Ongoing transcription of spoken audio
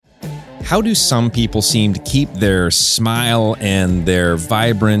how do some people seem to keep their smile and their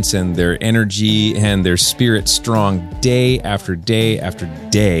vibrance and their energy and their spirit strong day after day after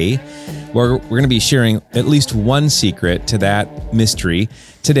day? We're going to be sharing at least one secret to that mystery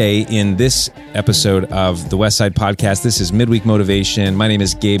today in this episode of the Westside Podcast. This is Midweek Motivation. My name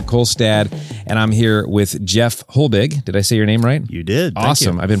is Gabe Kolstad, and I'm here with Jeff Holbig. Did I say your name right? You did.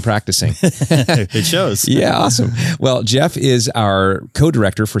 Awesome. I've been practicing. It shows. Yeah, awesome. Well, Jeff is our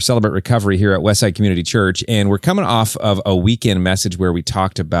co-director for Celebrate Recovery here at Westside Community Church, and we're coming off of a weekend message where we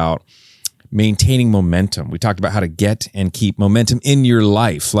talked about maintaining momentum. We talked about how to get and keep momentum in your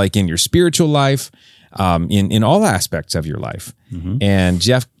life, like in your spiritual life, in all aspects of your life. Mm-hmm. And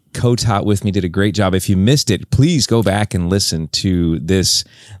Jeff co-taught with me, did a great job. If you missed it, please go back and listen to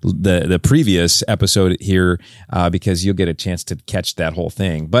the previous episode here, because you'll get a chance to catch that whole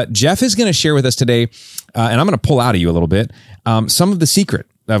thing. But Jeff is going to share with us today, and I'm going to pull out of you a little bit, some of the secret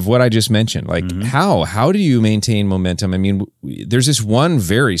of what I just mentioned. Like, mm-hmm. how do you maintain momentum? I mean, there's this one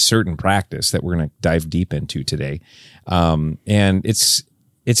very certain practice that we're going to dive deep into today. And it's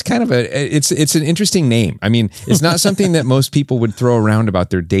kind of it's an interesting name. I mean, it's not something that most people would throw around about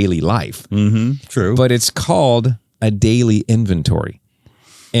their daily life. Mm-hmm. True. But it's called a daily inventory.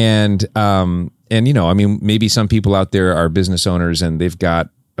 And you know, I mean, maybe some people out there are business owners and they've got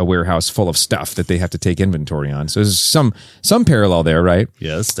a warehouse full of stuff that they have to take inventory on. So there's some parallel there, right?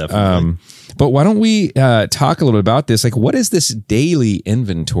 Yes, definitely. But why don't we talk a little bit about this? Like, what is this daily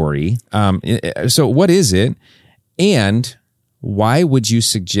inventory? So what is it? And why would you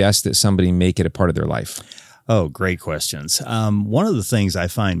suggest that somebody make it a part of their life? Oh, great questions. One of the things I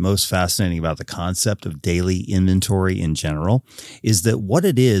find most fascinating about the concept of daily inventory in general is that what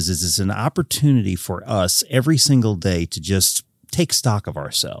it is it's an opportunity for us every single day to just take stock of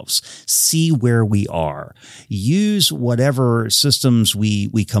ourselves, see where we are, use whatever systems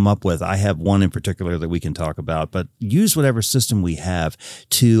we come up with. I have one in particular that we can talk about, but use whatever system we have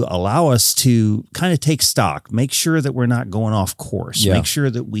to allow us to kind of take stock, make sure that we're not going off course, make sure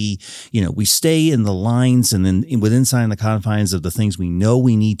that we stay in the lines and then inside the confines of the things we know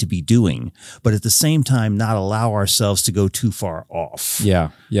we need to be doing, but at the same time, not allow ourselves to go too far off.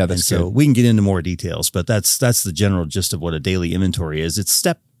 Yeah, that's and so good. We can get into more details, but that's the general gist of what a daily inventory is.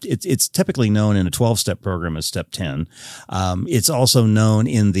 It's typically known in a 12-step program as step 10. It's also known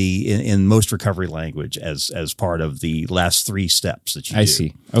in most recovery language as part of the last 3 steps that you do. I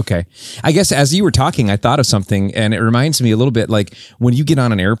see. Okay. I guess as you were talking, I thought of something, and it reminds me a little bit like when you get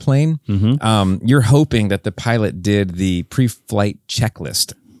on an airplane, mm-hmm. You're hoping that the pilot did the pre-flight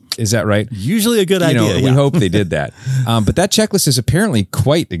checklist. Is that right? Usually a good idea. We hope they did that. But that checklist is apparently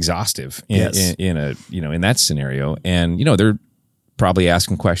quite exhaustive in that scenario. And, they're probably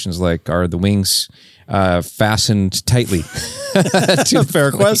asking questions like, are the wings fastened tightly? That's a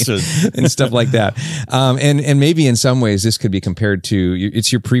fair question. And stuff like that. And maybe in some ways this could be compared to,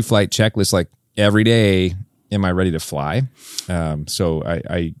 it's your pre-flight checklist, like every day, am I ready to fly? So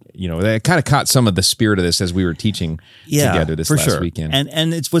I kind of caught some of the spirit of this as we were teaching together this last weekend.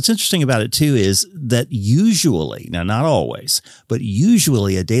 And it's what's interesting about it too is that usually, now not always, but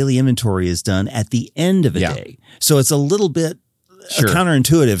usually a daily inventory is done at the end of a day. So it's a little bit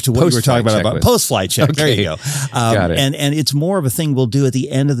counterintuitive to what we were talking about post-flight check. Okay. There you go. Got it. And it's more of a thing we'll do at the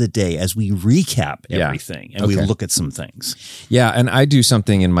end of the day as we recap everything and we look at some things. Yeah, and I do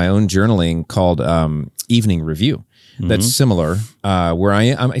something in my own journaling called evening review. That's similar, where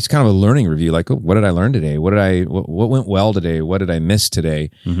it's kind of a learning review. Like, what did I learn today? What went well today? What did I miss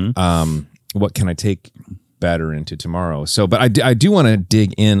today? Mm-hmm. What can I take better into tomorrow? So, but I do want to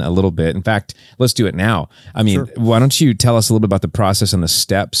dig in a little bit. In fact, let's do it now. I mean, Why don't you tell us a little bit about the process and the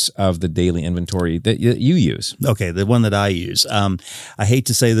steps of the daily inventory that you use? Okay, the one that I use. I hate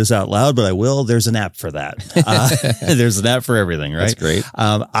to say this out loud, but I will. There's an app for that. There's an app for everything, right? That's great.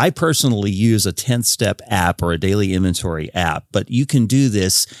 I personally use a 10th step app or a daily inventory app, but you can do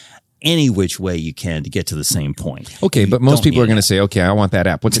this any which way you can to get to the same point. Okay, but most people are going to say, okay, I want that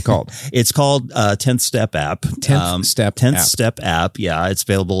app. What's it called? It's called 10th Step App. 10th Step App. Yeah, it's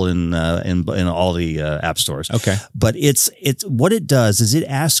available in all the app stores. Okay. But it's what it does is it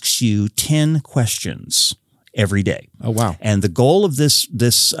asks you 10 questions every day. Oh, wow. And the goal of this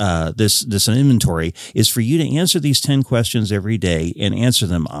inventory is for you to answer these 10 questions every day and answer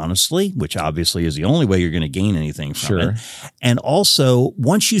them honestly, which obviously is the only way you're going to gain anything from it. And also,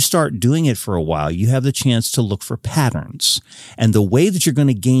 once you start doing it for a while, you have the chance to look for patterns. And the way that you're going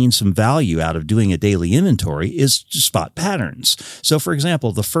to gain some value out of doing a daily inventory is to spot patterns. So, for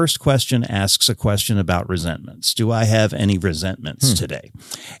example, the first question asks a question about resentments. Do I have any resentments today?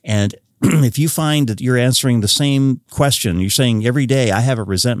 And if you find that you're answering the same question, you're saying every day, I have a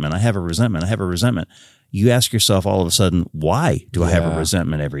resentment, I have a resentment, I have a resentment. You ask yourself all of a sudden, why do I have a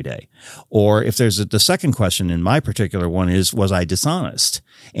resentment every day? Or if there's the second question in my particular one is, was I dishonest?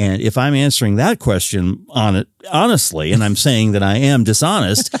 And if I'm answering that question honestly, and I'm saying that I am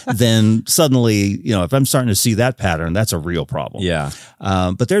dishonest, then suddenly, if I'm starting to see that pattern, that's a real problem. Yeah.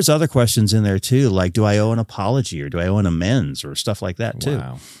 But there's other questions in there too, like, do I owe an apology or do I owe an amends or stuff like that too?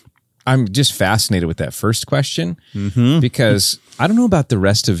 Wow. I'm just fascinated with that first question because I don't know about the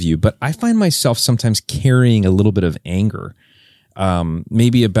rest of you, but I find myself sometimes carrying a little bit of anger,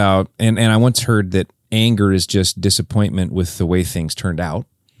 maybe about, and I once heard that anger is just disappointment with the way things turned out,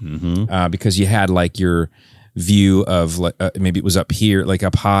 because you had like your view of maybe it was up here, like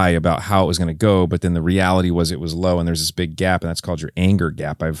up high about how it was going to go, but then the reality was it was low and there's this big gap and that's called your anger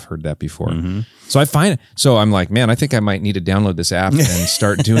gap. I've heard that before. So I'm like, man, I think I might need to download this app and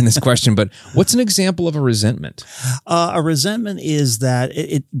start doing this question. But what's an example of a resentment? A resentment is that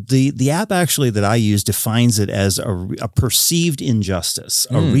the app actually that I use defines it as a perceived injustice,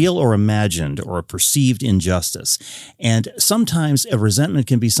 a real or imagined or a perceived injustice. And sometimes a resentment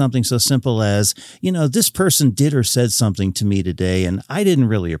can be something so simple as, this person did or said something to me today and I didn't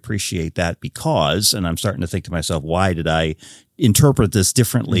really appreciate that because, and I'm starting to think to myself, why did I interpret this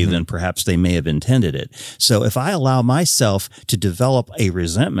differently than perhaps they may have intended it? So if I allow myself to develop a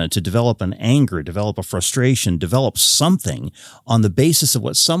resentment, to develop an anger, develop a frustration, develop something on the basis of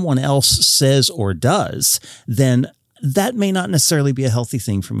what someone else says or does, then that may not necessarily be a healthy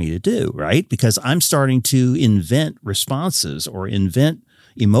thing for me to do, right? Because I'm starting to invent responses or invent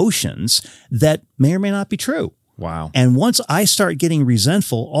emotions that may or may not be true. Wow. And once I start getting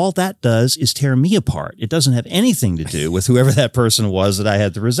resentful, all that does is tear me apart. It doesn't have anything to do with whoever that person was that I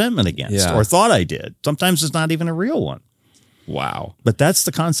had the resentment against or thought I did. Sometimes it's not even a real one. Wow. But that's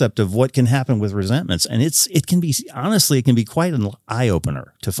the concept of what can happen with resentments. And it can be quite an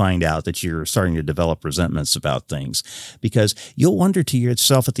eye-opener to find out that you're starting to develop resentments about things, because you'll wonder to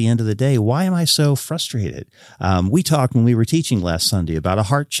yourself at the end of the day, why am I so frustrated? We talked when we were teaching last Sunday about a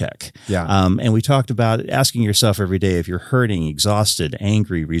heart check. Yeah. And we talked about asking yourself every day if you're hurting, exhausted,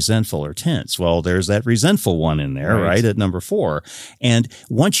 angry, resentful, or tense. Well, there's that resentful one in there, right, at number 4. And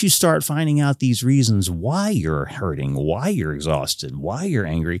once you start finding out these reasons why you're hurting, why you're exhausted, why you're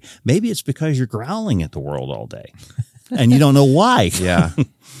angry, maybe it's because you're growling at the world all day and you don't know why. Yeah.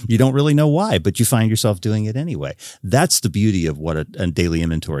 You don't really know why, but you find yourself doing it anyway. That's the beauty of what a daily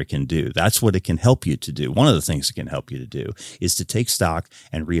inventory can do. That's what it can help you to do. One of the things it can help you to do is to take stock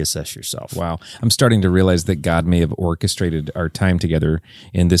and reassess yourself. Wow. I'm starting to realize that God may have orchestrated our time together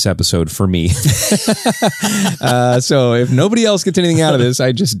in this episode for me. So if nobody else gets anything out of this,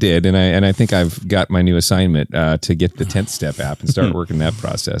 I just did. And I think I've got my new assignment to get the 10th Step app and start working that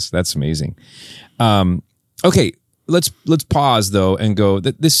process. That's amazing. Okay. Let's pause though and go,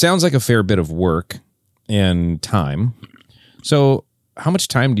 this sounds like a fair bit of work and time. So how much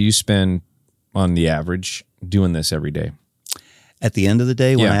time do you spend on the average doing this every day? At the end of the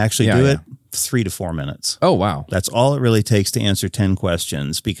day, when I actually do it, 3 to 4 minutes. Oh, wow. That's all it really takes to answer 10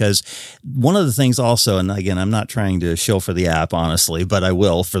 questions. Because one of the things also, and again, I'm not trying to shill for the app, honestly, but I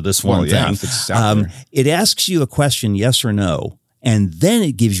will for this one thing. It asks you a question, yes or no, and then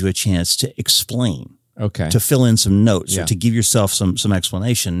it gives you a chance to explain. Okay. To fill in some notes or to give yourself some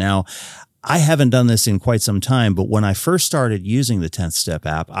explanation. Now, I haven't done this in quite some time, but when I first started using the 10th Step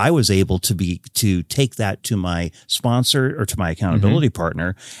app, I was able to take that to my sponsor or to my accountability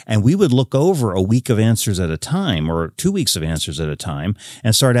partner, and we would look over a week of answers at a time or 2 weeks of answers at a time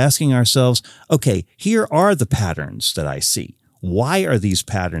and start asking ourselves, okay, here are the patterns that I see. Why are these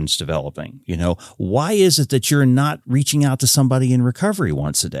patterns developing? Why is it that you're not reaching out to somebody in recovery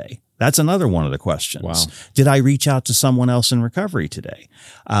once a day? That's another one of the questions. Wow. Did I reach out to someone else in recovery today?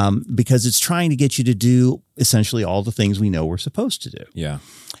 Because it's trying to get you to do essentially all the things we know we're supposed to do. Yeah.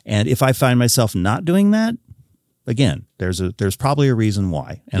 And if I find myself not doing that, again, there's probably a reason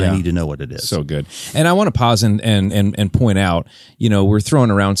why, and I need to know what it is. So good. And I want to pause and point out, we're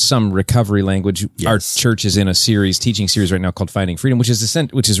throwing around some recovery language. Yes. Our church is in a teaching series right now called Finding Freedom, which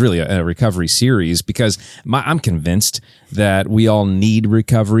is really a recovery series, because I'm convinced that we all need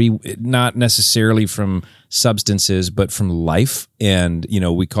recovery, not necessarily from substances, but from life. And,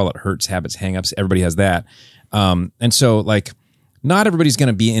 we call it hurts, habits, hangups. Everybody has that. And so not everybody's going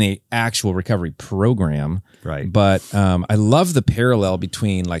to be in an actual recovery program, right? But I love the parallel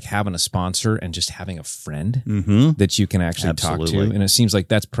between having a sponsor and just having a friend that you can actually talk to. And it seems like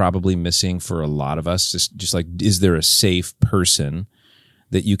that's probably missing for a lot of us. Just is there a safe person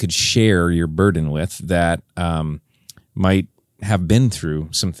that you could share your burden with that might have been through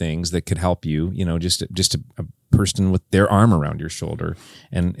some things that could help you, just a person with their arm around your shoulder.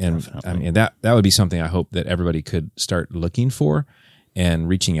 And I mean, that would be something I hope that everybody could start looking for and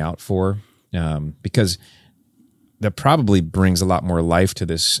reaching out for, because that probably brings a lot more life to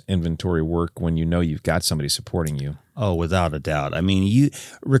this inventory work when you've got somebody supporting you. Oh, without a doubt. I mean,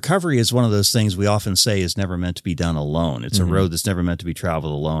 recovery is one of those things we often say is never meant to be done alone. It's a road that's never meant to be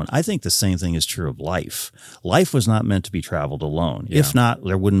traveled alone. I think the same thing is true of life. Life was not meant to be traveled alone. Yeah. If not,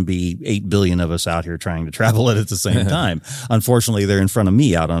 there wouldn't be 8 billion of us out here trying to travel it at the same time. Unfortunately, they're in front of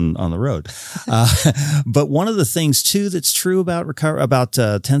me out on the road. But one of the things too that's true about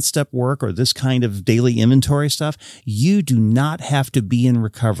 10-step work or this kind of daily inventory stuff, you do not have to be in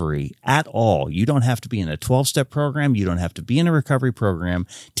recovery at all. You don't have to be in a 12-step program. You don't have to be in a recovery program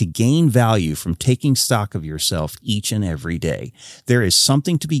to gain value from taking stock of yourself each and every day. There is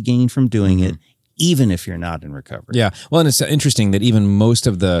something to be gained from doing it, even if you're not in recovery. Yeah. Well, and it's interesting that even most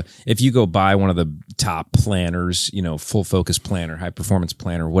of if you go buy one of the top planners, full focus planner, high performance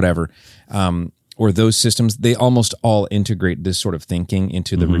planner, whatever, or those systems, they almost all integrate this sort of thinking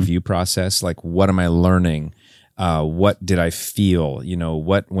into the review process. Like, what am I learning? What did I feel?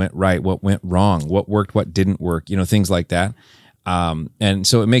 What went right? What went wrong? What worked? What didn't work? Things like that. And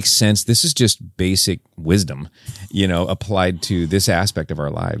so it makes sense. This is just basic wisdom, applied to this aspect of our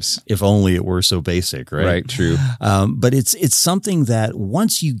lives. If only it were so basic, right? Right, true. But it's something that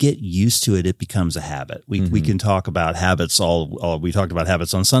once you get used to it, it becomes a habit. We can talk about habits we talked about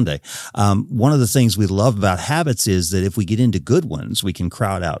habits on Sunday. One of the things we love about habits is that if we get into good ones, we can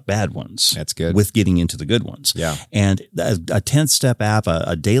crowd out bad ones. That's good. With getting into the good ones. Yeah. And a 10-step app,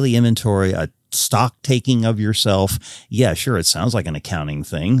 a daily inventory, a stock taking of yourself. Yeah, sure. It sounds like an accounting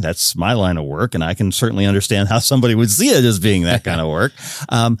thing. That's my line of work. And I can certainly understand how somebody would see it as being that kind of work.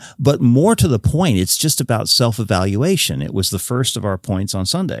 But more to the point, it's just about self-evaluation. It was the first of our points on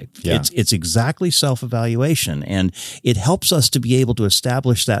Sunday. Yeah. It's exactly self-evaluation. And it helps us to be able to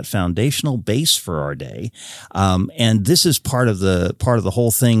establish that foundational base for our day. And this is part of the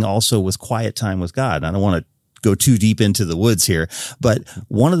whole thing also with quiet time with God. I don't want to go too deep into the woods here. But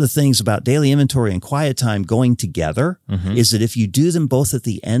one of the things about daily inventory and quiet time going together is that if you do them both at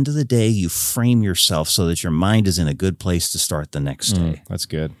the end of the day, you frame yourself so that your mind is in a good place to start the next day. That's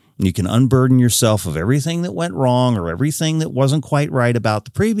good. You can unburden yourself of everything that went wrong or everything that wasn't quite right about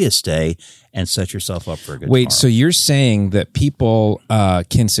the previous day and set yourself up for a good tomorrow. So you're saying that people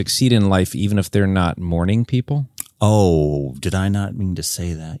can succeed in life even if they're not morning people? Oh, did I not mean to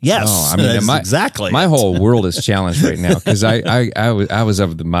say that? Yes. Oh, I mean, exactly. My whole world is challenged right now because I was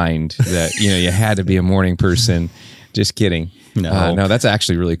of the mind that, you had to be a morning person. Just kidding. No, that's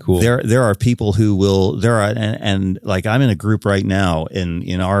actually really cool. There are people who will, and like I'm in a group right now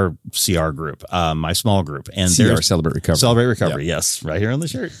in our CR group, my small group, and CR, Celebrate Recovery. Celebrate Recovery. Yep. Yes. Right here on the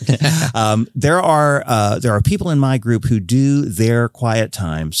shirt. There are people in my group who do their quiet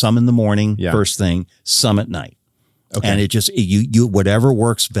time, some in the morning, first thing, some at night. Okay. And it just, you whatever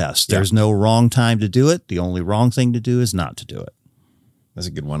works best. There's no wrong time to do it. The only wrong thing to do is not to do it. That's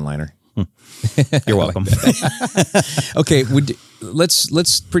a good one-liner. You're welcome. Okay,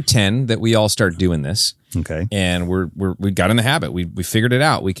 let's pretend that we all start doing this. Okay, and we got in the habit. We figured it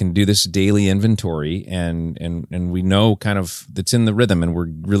out. We can do this daily inventory, and we know kind of that's in the rhythm, and we're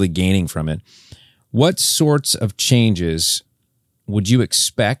really gaining from it. What sorts of changes would you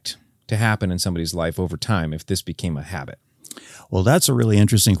expect to happen in somebody's life over time if this became a habit? Well, that's a really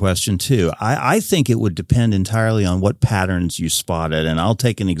interesting question, too. I think it would depend entirely on what patterns you spotted, and I'll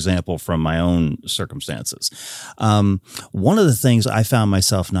take an example from my own circumstances. One of the things I found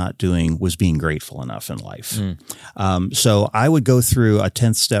myself not doing was being grateful enough in life. So I would go through a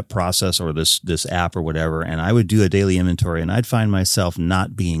 10th-step process or this app or whatever, and I would do a daily inventory, and I'd find myself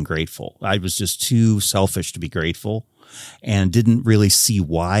not being grateful. I was just too selfish to be grateful, and didn't really see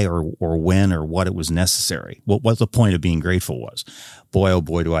why or when or what it was necessary, what the point of being grateful was. Boy, oh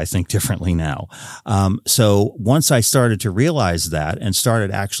boy, do I think differently now. So once I started to realize that and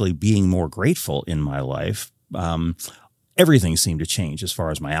started actually being more grateful in my life, everything seemed to change as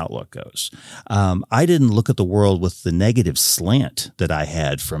far as my outlook goes. I didn't look at the world with the negative slant that I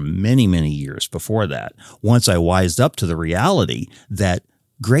had from many, many years before that. Once I wised up to the reality that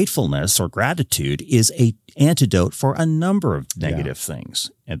gratefulness or gratitude is a antidote for a number of negative things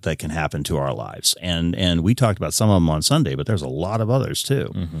that can happen to our lives. And we talked about some of them on Sunday, but there's a lot of others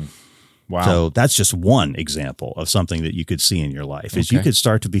too. Wow. So that's just one example of something that you could see in your life is you could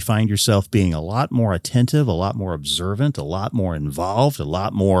start to find yourself being a lot more attentive, a lot more observant, a lot more involved, a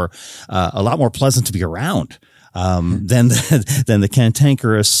lot more pleasant to be around. than the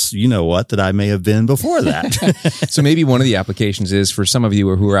cantankerous, you know what, that I may have been before that. So maybe one of the applications is for some of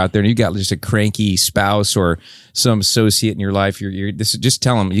you who are out there and you got just a cranky spouse or some associate in your life, just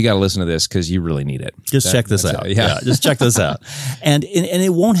tell them you got to listen to this because you really need it. Check this out. Yeah, just check this out. And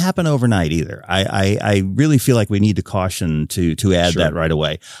it won't happen overnight either. I really feel like we need to caution to add that right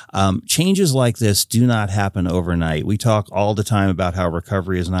away. Changes like this do not happen overnight. We talk all the time about how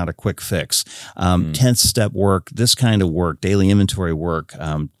recovery is not a quick fix. 10th step work, this kind of work, daily inventory work,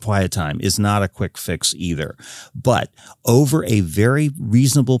 quiet time is not a quick fix either. But over a very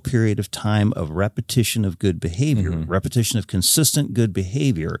reasonable period of time of repetition of good behavior, repetition of consistent good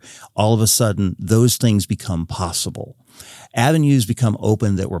behavior, all of a sudden those things become possible. Avenues become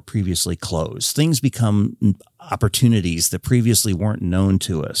open that were previously closed. Things become opportunities that previously weren't known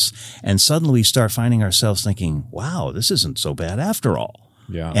to us. And suddenly we start finding ourselves thinking, wow, this isn't so bad after all.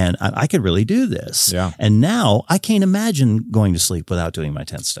 Yeah. And I could really do this. Yeah. And now I can't imagine going to sleep without doing my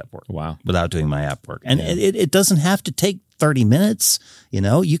 10th step work. Wow. Without doing my app work. And it doesn't have to take 30 minutes. You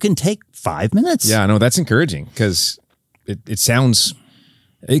know, you can take 5 minutes. Yeah, no, that's encouraging because it sounds,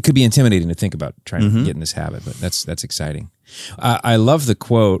 it could be intimidating to think about trying to get in this habit, but that's exciting. I love the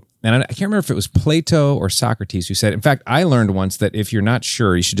quote, and I can't remember if it was Plato or Socrates who said, in fact, I learned once that if you're not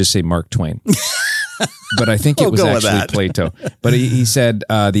sure, you should just say Mark Twain. But I think it was actually Plato. But he said,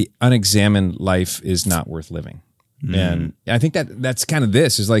 the unexamined life is not worth living. And I think that's kind of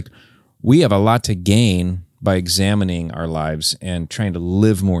this, is like, we have a lot to gain by examining our lives and trying to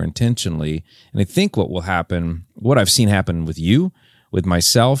live more intentionally. And I think what will happen, what I've seen happen with you, with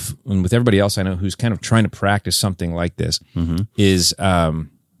myself, and with everybody else I know who's kind of trying to practice something like this, is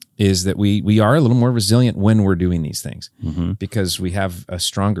that we are a little more resilient when we're doing these things because we have a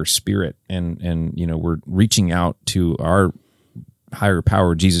stronger spirit and you know, we're reaching out to our higher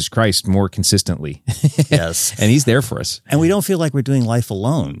power, Jesus Christ, more consistently. Yes. And he's there for us. And we don't feel like we're doing life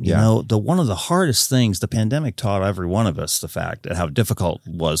alone. You Yeah. know, one of the hardest things, the pandemic taught every one of us the fact that how difficult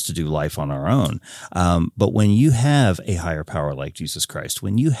it was to do life on our own. But when you have a higher power like Jesus Christ,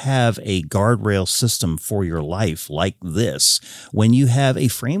 when you have a guardrail system for your life like this, when you have a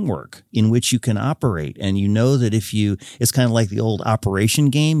framework in which you can operate and you know that it's kind of like the old operation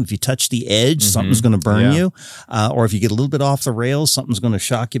game. If you touch the edge, something's going to burn you. Or if you get a little bit off the rails, something's going to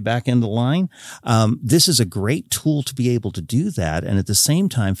shock you back into line. This is a great tool to be able to do that. And at the same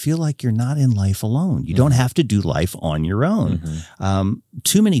time, feel like you're not in life alone. You don't have to do life on your own.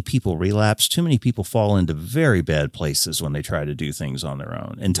 Too many people relapse. Too many people fall into very bad places when they try to do things on their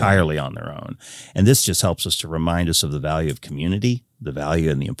own, entirely on their own. And this just helps us to remind us of the value of community, the value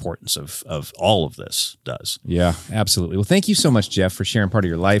and the importance of all of this does. Yeah, absolutely. Well, thank you so much, Jeff, for sharing part of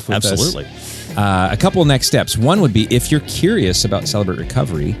your life with us. Absolutely. A couple next steps. One would be if you're curious about Celebrate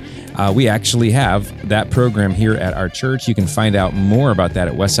Recovery, we actually have that program here at our church. You can find out more about that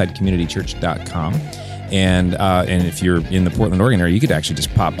at westsidecommunitychurch.com. And if you're in the Portland, Oregon area, you could actually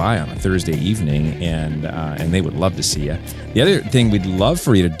just pop by on a Thursday evening, and they would love to see you. The other thing we'd love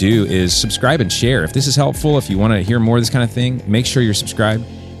for you to do is subscribe and share. If this is helpful, if you want to hear more of this kind of thing, make sure you're subscribed.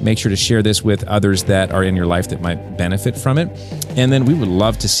 Make sure to share this with others that are in your life that might benefit from it. And then we would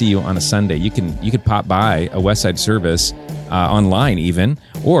love to see you on a Sunday. You could pop by a Westside service online even,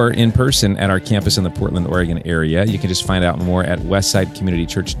 or in person at our campus in the Portland, Oregon area. You can just find out more at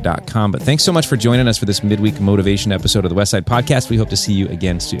westsidecommunitychurch.com. But thanks so much for joining us for this midweek motivation episode of the Westside Podcast. We hope to see you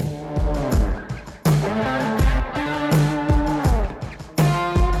again soon.